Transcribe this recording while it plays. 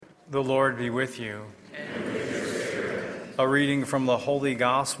The Lord be with you. And with your spirit. A reading from the Holy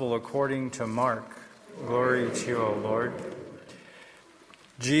Gospel according to Mark. Glory to you, O Lord.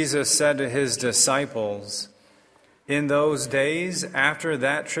 Jesus said to his disciples, "In those days after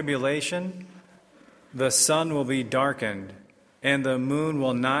that tribulation, the sun will be darkened, and the moon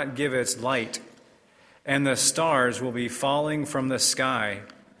will not give its light, and the stars will be falling from the sky,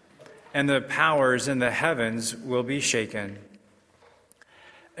 and the powers in the heavens will be shaken.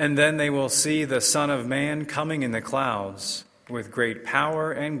 And then they will see the Son of Man coming in the clouds with great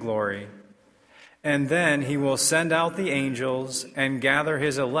power and glory. And then he will send out the angels and gather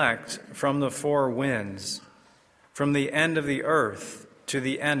his elect from the four winds, from the end of the earth to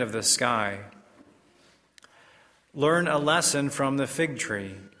the end of the sky. Learn a lesson from the fig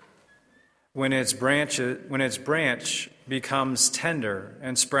tree. When its branch becomes tender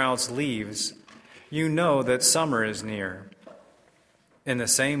and sprouts leaves, you know that summer is near. In the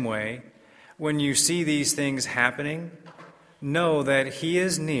same way, when you see these things happening, know that he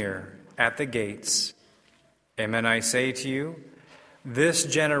is near at the gates. Amen, I say to you, this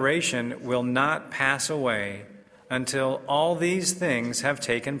generation will not pass away until all these things have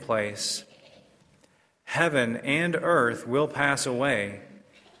taken place. Heaven and earth will pass away,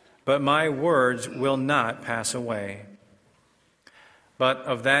 but my words will not pass away. But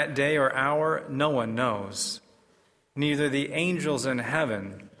of that day or hour no one knows, neither the angels in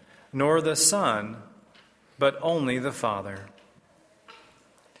heaven, nor the Son, but only the Father."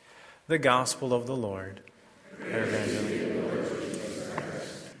 The Gospel of the Lord. Of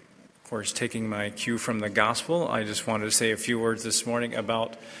course, taking my cue from the Gospel, I just wanted to say a few words this morning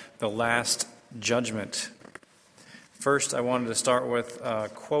about the last judgment. First, I wanted to start with a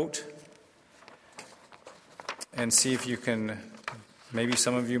quote and see if you can, maybe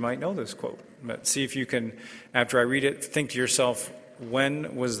some of you might know this quote, but see if you can, after I read it, think to yourself,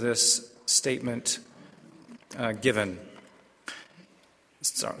 when was this statement given?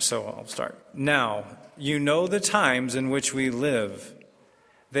 So I'll start. Now, you know the times in which we live.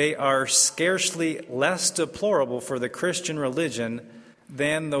 They are scarcely less deplorable for the Christian religion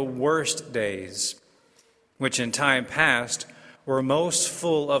than the worst days, which in time past were most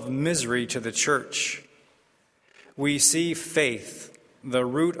full of misery to the church. We see faith, the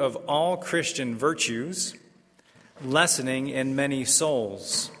root of all Christian virtues, lessening in many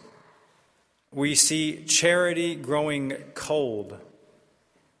souls. We see charity growing cold.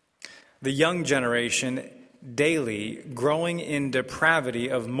 The young generation daily growing in depravity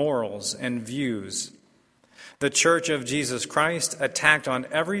of morals and views. The Church of Jesus Christ attacked on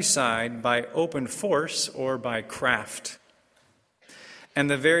every side by open force or by craft. And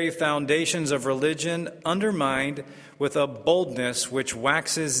the very foundations of religion undermined with a boldness which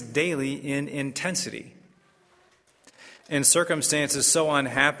waxes daily in intensity. In circumstances so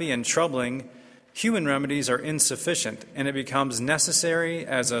unhappy and troubling, human remedies are insufficient, and it becomes necessary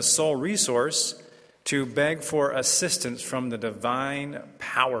as a sole resource to beg for assistance from the divine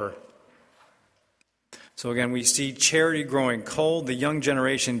power. So again, we see charity growing cold, the young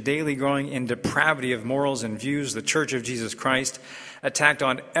generation daily growing in depravity of morals and views, the Church of Jesus Christ attacked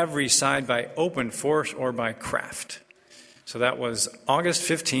on every side by open force or by craft. So that was August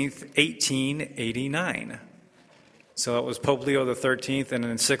 15th, 1889. So it was Pope Leo XIII and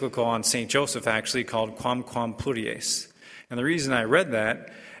an encyclical on St. Joseph, actually, called Quamquam Plurius. And the reason I read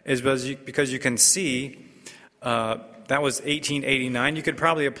that is because you can see that was 1889. You could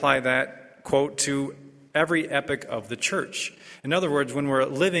probably apply that quote to every epoch of the church. In other words, when we're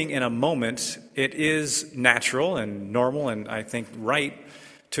living in a moment, it is natural and normal and I think right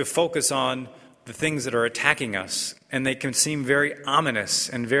to focus on the things that are attacking us. And they can seem very ominous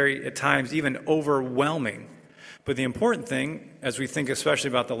and very, at times, even overwhelming. But the important thing, as we think especially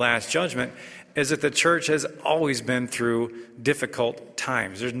about the Last Judgment, is that the church has always been through difficult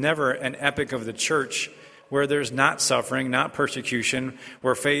times. There's never an epoch of the church where there's not suffering, not persecution,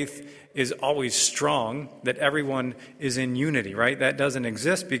 where faith is always strong, that everyone is in unity, right? That doesn't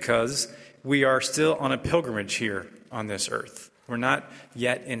exist because we are still on a pilgrimage here on this earth. We're not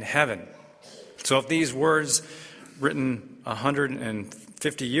yet in heaven. So if these words written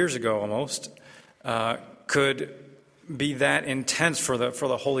 150 years ago almost could be that intense for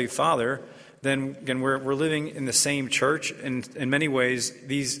the Holy Father, then again, we're living in the same church, and in many ways,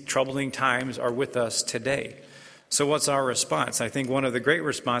 these troubling times are with us today. So what's our response? I think one of the great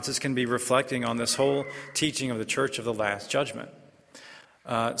responses can be reflecting on this whole teaching of the Church of the Last Judgment.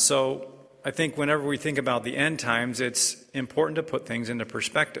 So I think whenever we think about the end times, it's important to put things into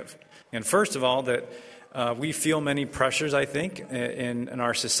perspective. And first of all, that we feel many pressures, I think, in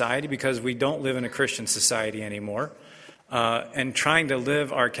our society because we don't live in a Christian society anymore. And trying to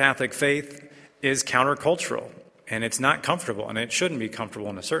live our Catholic faith is countercultural, and it's not comfortable, and it shouldn't be comfortable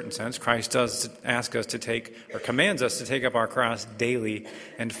in a certain sense. Christ does ask us to take, or commands us to take up our cross daily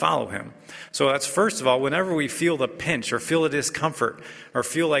and follow him. So that's, first of all, whenever we feel the pinch or feel the discomfort or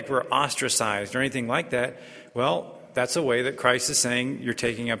feel like we're ostracized or anything like that, well, that's a way that Christ is saying you're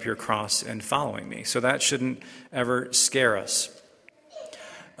taking up your cross and following me. So that shouldn't ever scare us.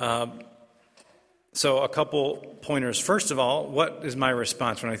 So a couple pointers. First of all, what is my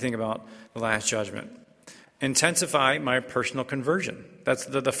response when I think about the Last Judgment? Intensify my personal conversion. That's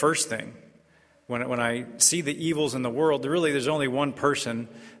the first thing. When I see the evils in the world, there's only one person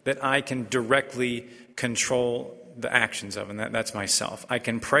that I can directly control the actions of, and that's myself. I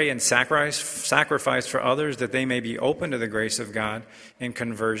can pray and sacrifice for others that they may be open to the grace of God in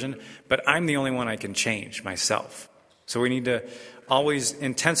conversion, but I'm the only one I can change, myself. So we need to always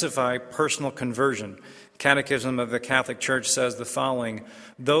intensify personal conversion. Catechism of the Catholic Church says the following: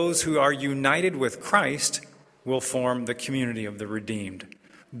 those who are united with Christ will form the community of the redeemed.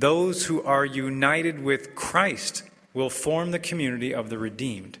 Those who are united with Christ will form the community of the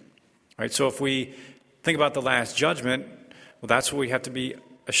redeemed. All right, so if we think about the Last Judgment, well, that's what we have to be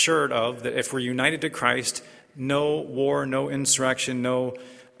assured of, that if we're united to Christ, no war, no insurrection, no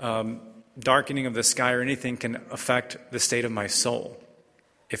darkening of the sky or anything can affect the state of my soul.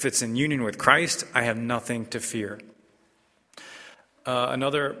 If it's in union with Christ, I have nothing to fear.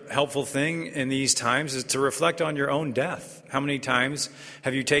 Another helpful thing in these times is to reflect on your own death. How many times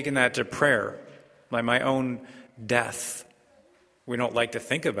have you taken that to prayer? Like my own death. We don't like to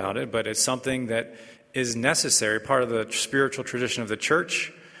think about it, but it's something that is necessary, part of the spiritual tradition of the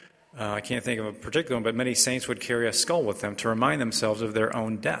church. I can't think of a particular one, but many saints would carry a skull with them to remind themselves of their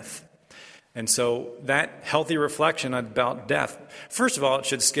own death. And so that healthy reflection about death, first of all, it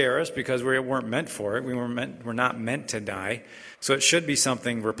should scare us because we weren't meant for it. We're not meant to die. So it should be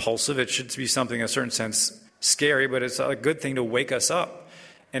something repulsive. It should be something, in a certain sense, scary, but it's a good thing to wake us up.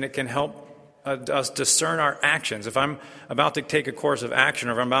 And it can help us discern our actions. If I'm about to take a course of action,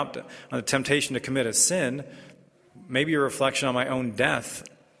 or if I'm on the temptation to commit a sin, maybe a reflection on my own death,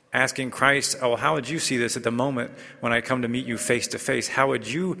 asking Christ, oh, how would you see this at the moment when I come to meet you face to face? How would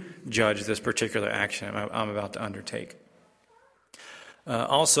you judge this particular action I'm about to undertake?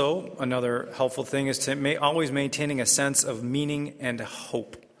 Also, another helpful thing is to always maintaining a sense of meaning and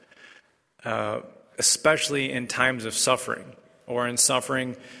hope, especially in times of suffering, or in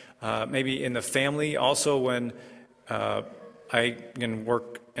suffering maybe in the family. Also, when I can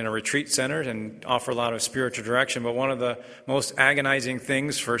work in a retreat center and offer a lot of spiritual direction, but one of the most agonizing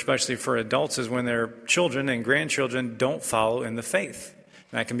things, especially for adults, is when their children and grandchildren don't follow in the faith.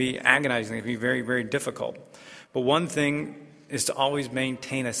 And that can be agonizing. It can be very, very difficult. But one thing is to always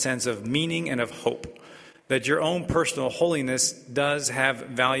maintain a sense of meaning and of hope, that your own personal holiness does have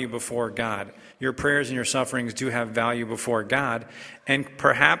value before God. Your prayers and your sufferings do have value before God, and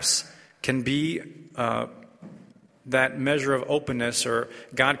perhaps can be that measure of openness, or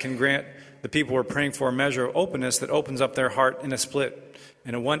God can grant the people we're praying for a measure of openness that opens up their heart in a split,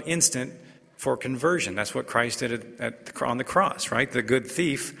 in a one instant, for conversion. That's what Christ did on the cross, right? The good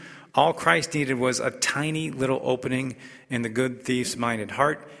thief, all Christ needed was a tiny little opening in the good thief's mind and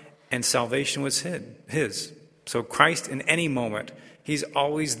heart, and salvation was his. So Christ, in any moment, he's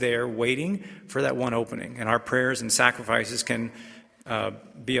always there waiting for that one opening. And our prayers and sacrifices can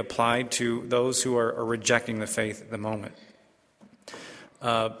be applied to those who are rejecting the faith at the moment.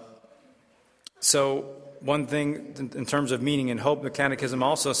 So one thing in terms of meaning and hope, the Catechism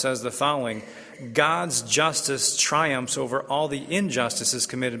also says the following: God's justice triumphs over all the injustices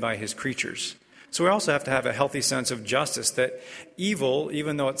committed by his creatures. So we also have to have a healthy sense of justice, that evil,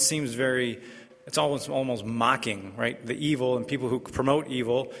 even though it seems it's almost mocking, right? The evil and people who promote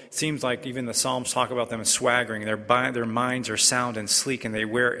evil, it seems like even the Psalms talk about them as swaggering. Their minds are sound and sleek, and they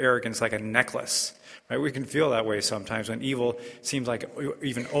wear arrogance like a necklace, right? We can feel that way sometimes when evil seems like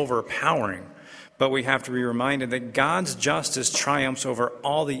even overpowering. But we have to be reminded that God's justice triumphs over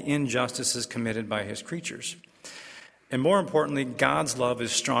all the injustices committed by his creatures. And more importantly, God's love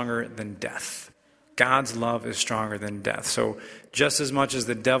is stronger than death. God's love is stronger than death. So just as much as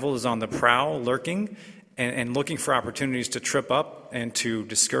the devil is on the prowl, lurking, and looking for opportunities to trip up and to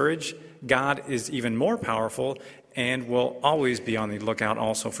discourage, God is even more powerful and will always be on the lookout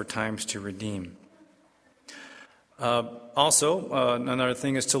also for times to redeem. Another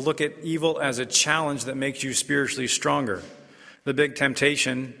thing is to look at evil as a challenge that makes you spiritually stronger. The big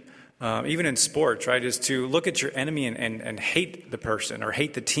temptation, even in sports, right, is to look at your enemy and hate the person, or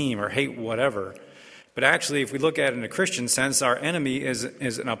hate the team, or hate whatever. But actually, if we look at it in a Christian sense, our enemy is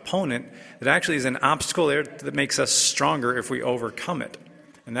an opponent that actually is an obstacle there that makes us stronger if we overcome it.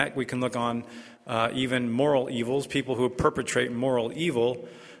 And that we can look on even moral evils, people who perpetrate moral evil,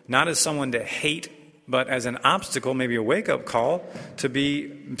 not as someone to hate, but as an obstacle, maybe a wake-up call to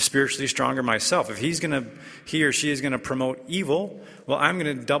be spiritually stronger myself. If he or she is going to promote evil, well, I'm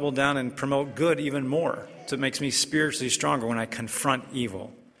going to double down and promote good even more. So it makes me spiritually stronger when I confront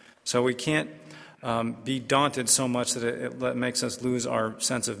evil. So we can't be daunted so much that it makes us lose our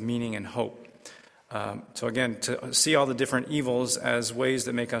sense of meaning and hope. So again, to see all the different evils as ways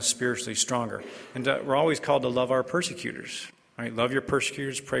that make us spiritually stronger. And we're always called to love our persecutors. Right? Love your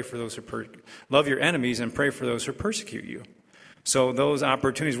persecutors, pray for those who love your enemies, and pray for those who persecute you. So those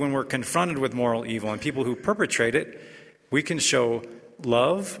opportunities, when we're confronted with moral evil and people who perpetrate it, we can show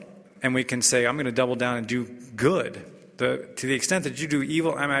love, and we can say, I'm going to double down and do good. To the extent that you do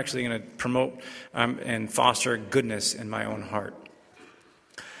evil, I'm actually going to promote and foster goodness in my own heart.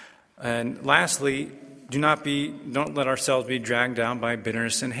 And lastly, don't let ourselves be dragged down by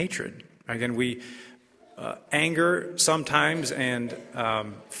bitterness and hatred. Again, anger sometimes and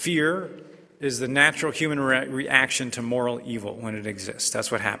fear is the natural human reaction to moral evil when it exists.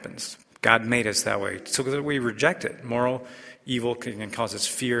 That's what happens. God made us that way, so that we reject it. Moral evil can cause us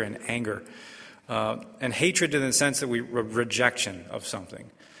fear and anger. And hatred in the sense that rejection of something,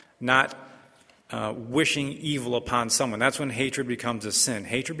 not wishing evil upon someone. That's when hatred becomes a sin.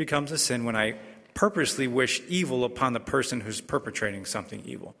 Hatred becomes a sin when I purposely wish evil upon the person who's perpetrating something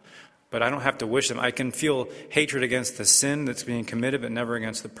evil. But I don't have to wish them. I can feel hatred against the sin that's being committed, but never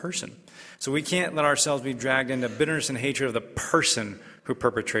against the person. So we can't let ourselves be dragged into bitterness and hatred of the person who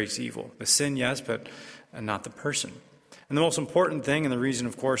perpetrates evil. The sin, yes, but not the person. And the most important thing, and the reason,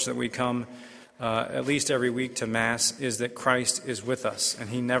 of course, that we come at least every week to Mass, is that Christ is with us, and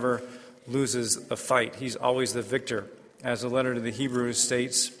he never loses the fight. He's always the victor. As the letter to the Hebrews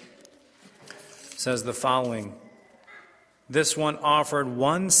states, says the following: This one offered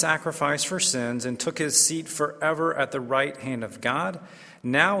one sacrifice for sins and took his seat forever at the right hand of God.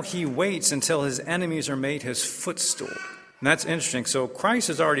 Now he waits until his enemies are made his footstool. And that's interesting. So Christ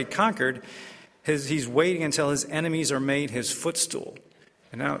has already conquered. He's waiting until his enemies are made his footstool.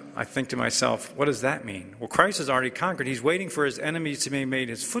 And now I think to myself, what does that mean? Well, Christ has already conquered. He's waiting for his enemies to be made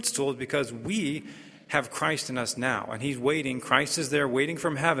his footstool because we have Christ in us now. And he's waiting. Christ is there waiting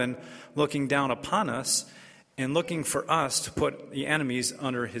from heaven, looking down upon us and looking for us to put the enemies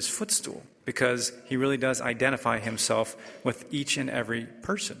under his footstool, because he really does identify himself with each and every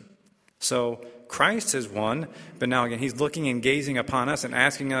person. So Christ has won, but now again, he's looking and gazing upon us and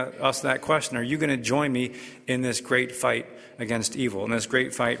asking us that question: are you going to join me in this great fight against evil, in this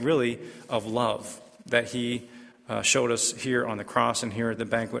great fight really of love that he showed us here on the cross and here at the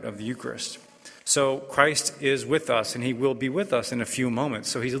banquet of the Eucharist? So Christ is with us, and he will be with us in a few moments.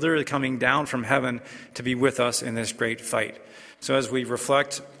 So he's literally coming down from heaven to be with us in this great fight. So as we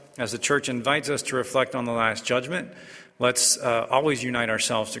reflect, as the church invites us to reflect on the Last Judgment, let's always unite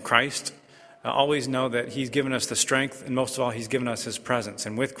ourselves to Christ. Always know that he's given us the strength, and most of all, he's given us his presence.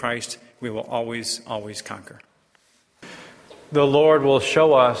 And with Christ, we will always, always conquer. The Lord will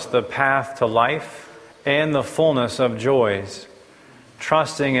show us the path to life and the fullness of joys.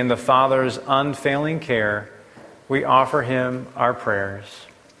 Trusting in the Father's unfailing care, we offer him our prayers.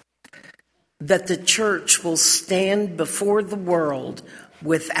 That the church will stand before the world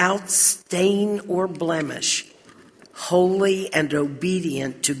without stain or blemish, holy and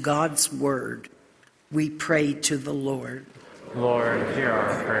obedient to God's word, we pray to the Lord. Lord, hear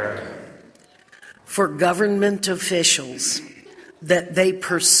our prayer. For government officials, that they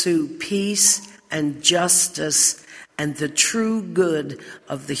pursue peace and justice and the true good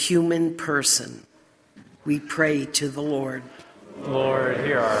of the human person, we pray to the Lord. Lord,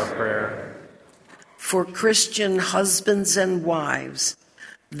 hear our prayer. For Christian husbands and wives,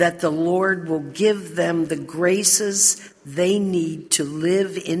 that the Lord will give them the graces they need to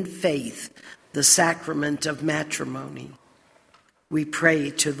live in faith, the sacrament of matrimony, we pray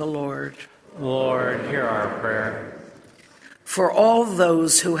to the Lord. Lord, hear our prayer. For all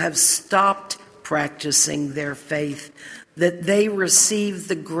those who have stopped practicing their faith, that they receive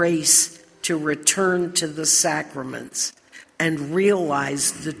the grace to return to the sacraments and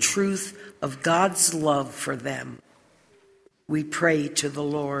realize the truth of God's love for them, we pray to the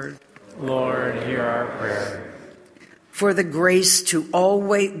Lord. Lord, hear our prayer. For the grace to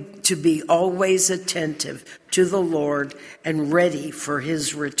be always attentive to the Lord and ready for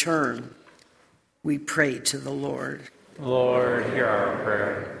his return, we pray to the Lord. Lord, hear our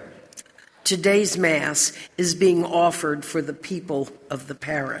prayer. Today's Mass is being offered for the people of the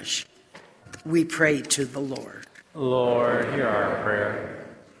parish. We pray to the Lord. Lord, hear our prayer.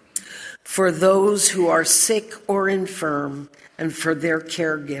 For those who are sick or infirm, and for their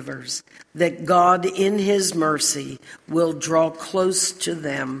caregivers, that God in his mercy will draw close to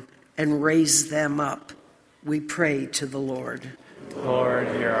them and raise them up. We pray to the Lord. Lord,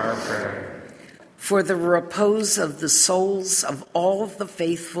 hear our prayer. For the repose of the souls of all the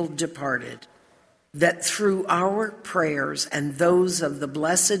faithful departed, that through our prayers and those of the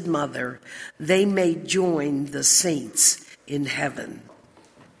Blessed Mother, they may join the saints in heaven.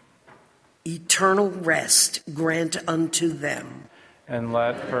 Eternal rest grant unto them. And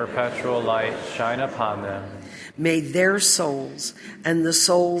let perpetual light shine upon them. May their souls and the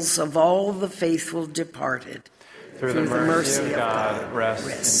souls of all the faithful departed, Through the mercy of God,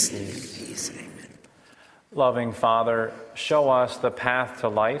 rest in peace. Amen. Loving Father, show us the path to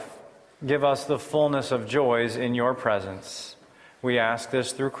life. Give us the fullness of joys in your presence. We ask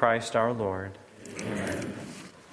this through Christ our Lord. Amen.